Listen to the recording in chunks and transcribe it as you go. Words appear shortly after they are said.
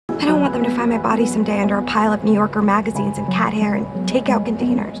don't want them to find my body someday under a pile of New Yorker magazines and cat hair and takeout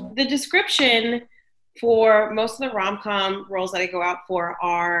containers. The description for most of the rom-com roles that I go out for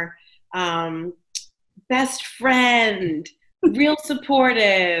are best friend, real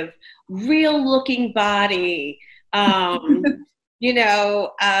supportive, real looking body, real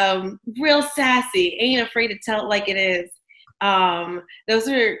sassy, ain't afraid to tell it like it is. Those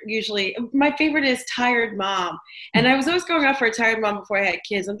are usually, my favorite is tired mom. And I was always going out for a tired mom before I had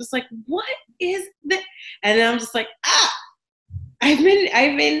kids. I'm just like, what is that? And then I'm just like, I've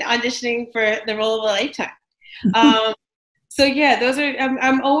been auditioning for the role of a lifetime. So yeah, those are,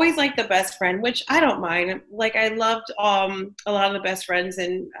 I'm always like the best friend, which I don't mind. Like I loved a lot of the best friends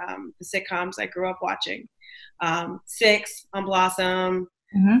in the sitcoms I grew up watching. Six on Blossom.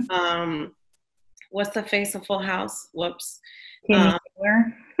 Mm-hmm. What's the face of Full House? Whoops. Was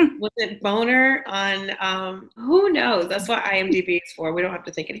it Boner on, who knows? That's what IMDb is for. We don't have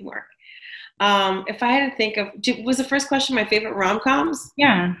to think anymore. If I had to think of, was the first question my favorite rom-coms?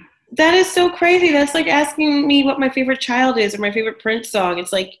 Yeah. That is so crazy. That's like asking me what my favorite child is or my favorite Prince song.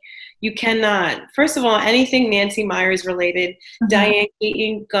 It's like, you cannot. First of all, anything Nancy Meyers related, mm-hmm. Diane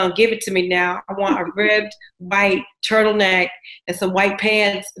Keaton, gonna give it to me now. I want a ribbed white turtleneck and some white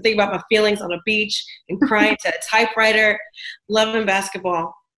pants. Think about my feelings on a beach and crying to a typewriter. Loving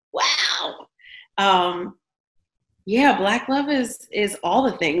basketball. Wow. Yeah, Black love is all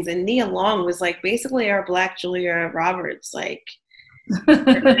the things. And Nia Long was like basically our Black Julia Roberts. Like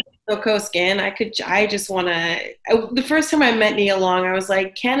Coco Skin. I just want to, the first time I met Nia Long, I was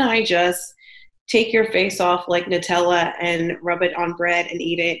like, can I just take your face off like Nutella and rub it on bread and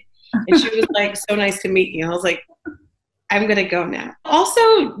eat it? And she was like, so nice to meet you. I was like, I'm going to go now.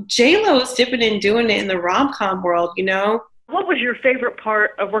 Also, J-Lo is dipping and doing it in the rom-com world, you know? What was your favorite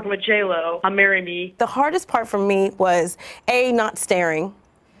part of working with J-Lo on Marry Me? The hardest part for me was A, not staring.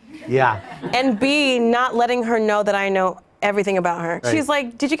 Yeah. And B, not letting her know that I know everything about her. Right. She's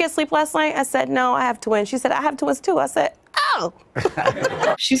like, did you get sleep last night? I said, no, I have twins. She said, I have twins too. I said, oh.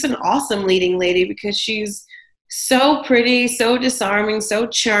 She's an awesome leading lady because she's so pretty, so disarming, so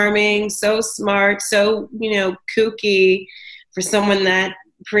charming, so smart, so, kooky for someone that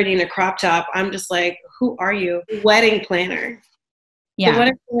pretty in a crop top. I'm just like, who are you? Wedding planner. Yeah. The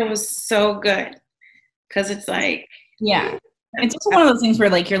wedding planner was so good because it's like. Yeah. It's also one of those things where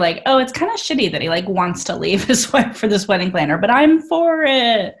like you're like, oh, it's kind of shitty that he like wants to leave his wife for this wedding planner, but I'm for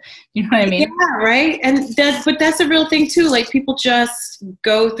it. You know what I mean? Yeah, right. And that's a real thing too. Like people just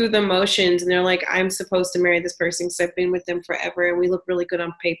go through the motions and they're like, I'm supposed to marry this person because I've been with them forever and we look really good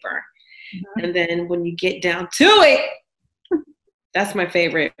on paper. Mm-hmm. And then when you get down to it, that's my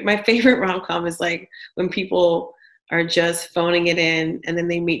favorite. My favorite rom-com is like when people are just phoning it in and then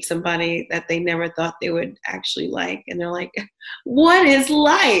they meet somebody that they never thought they would actually like. And they're like, what is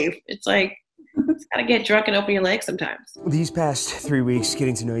life? It's like, it's gotta get drunk and open your legs sometimes. These past 3 weeks,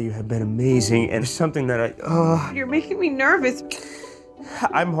 getting to know you have been amazing. And something that You're making me nervous.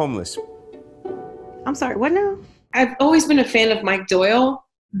 I'm homeless. I'm sorry, what now? I've always been a fan of Mike Doyle.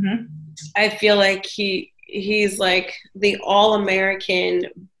 Mm-hmm. I feel like he's like the all-American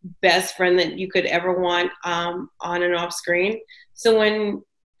best friend that you could ever want on and off screen. So when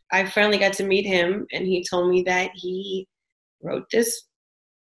I finally got to meet him and he told me that he wrote this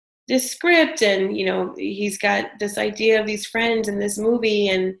script and, he's got this idea of these friends in this movie,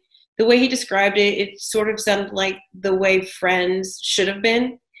 and the way he described it, it sort of sounded like the way Friends should have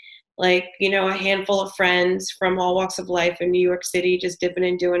been. Like, a handful of friends from all walks of life in New York City just dipping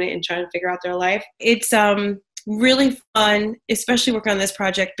and doing it and trying to figure out their life. It's really fun, especially working on this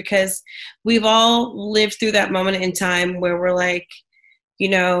project, because we've all lived through that moment in time where we're like,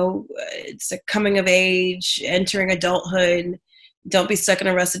 it's a coming of age, entering adulthood, don't be stuck in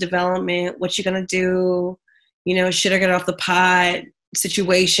Arrested Development, what you gonna do, should I get off the pot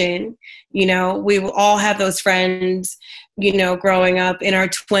situation. We will all have those friends, growing up in our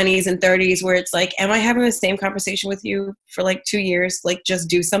 20s and 30s where it's like, am I having the same conversation with you for like 2 years? Like, just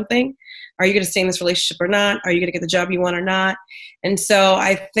do something. Are you going to stay in this relationship or not? Are you going to get the job you want or not? And so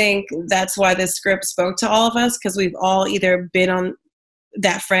I think that's why this script spoke to all of us, because we've all either been on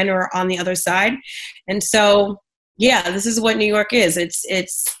that friend or on the other side. And so, yeah, this is what New York is. It's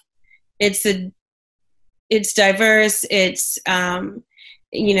diverse. It's,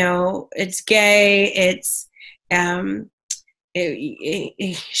 it's gay. It's,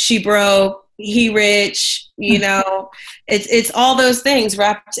 she broke, he rich, it's all those things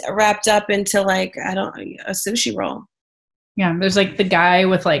wrapped up into like, a sushi roll. Yeah, there's like the guy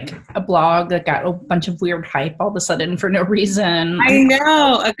with like a blog that got a bunch of weird hype all of a sudden for no reason. I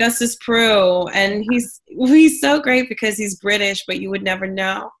know, Augustus Prew, and he's so great because he's British, but you would never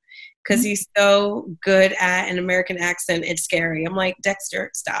know. because he's so good at an American accent. It's scary. I'm like,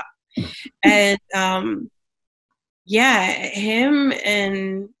 Dexter, stop. And yeah, him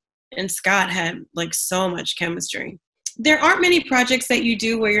and Scott had like so much chemistry. There aren't many projects that you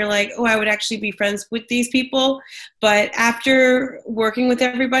do where you're like, oh, I would actually be friends with these people. But after working with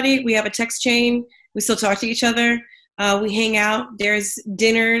everybody, we have a text chain. We still talk to each other. We hang out. There's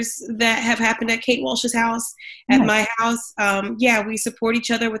dinners that have happened at Kate Walsh's house, at my house. Yeah, we support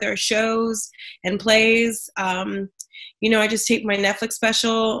each other with our shows and plays. You know, I just taped my Netflix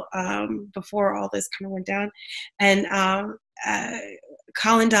special before all this kind of went down. And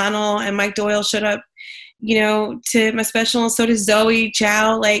Colin Donnell and Mike Doyle showed up, you know, to my special. And so does Zoe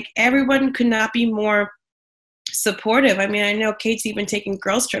Chow. Like, everyone could not be more supportive. I mean, I know Kate's even taking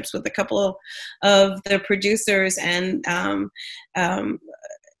girls trips with a couple of the producers and the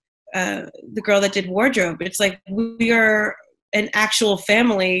girl that did wardrobe. It's like we are an actual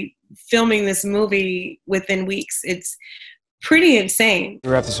family filming this movie within weeks. It's pretty insane.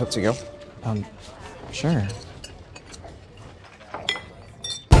 You wrap this up to go? Sure.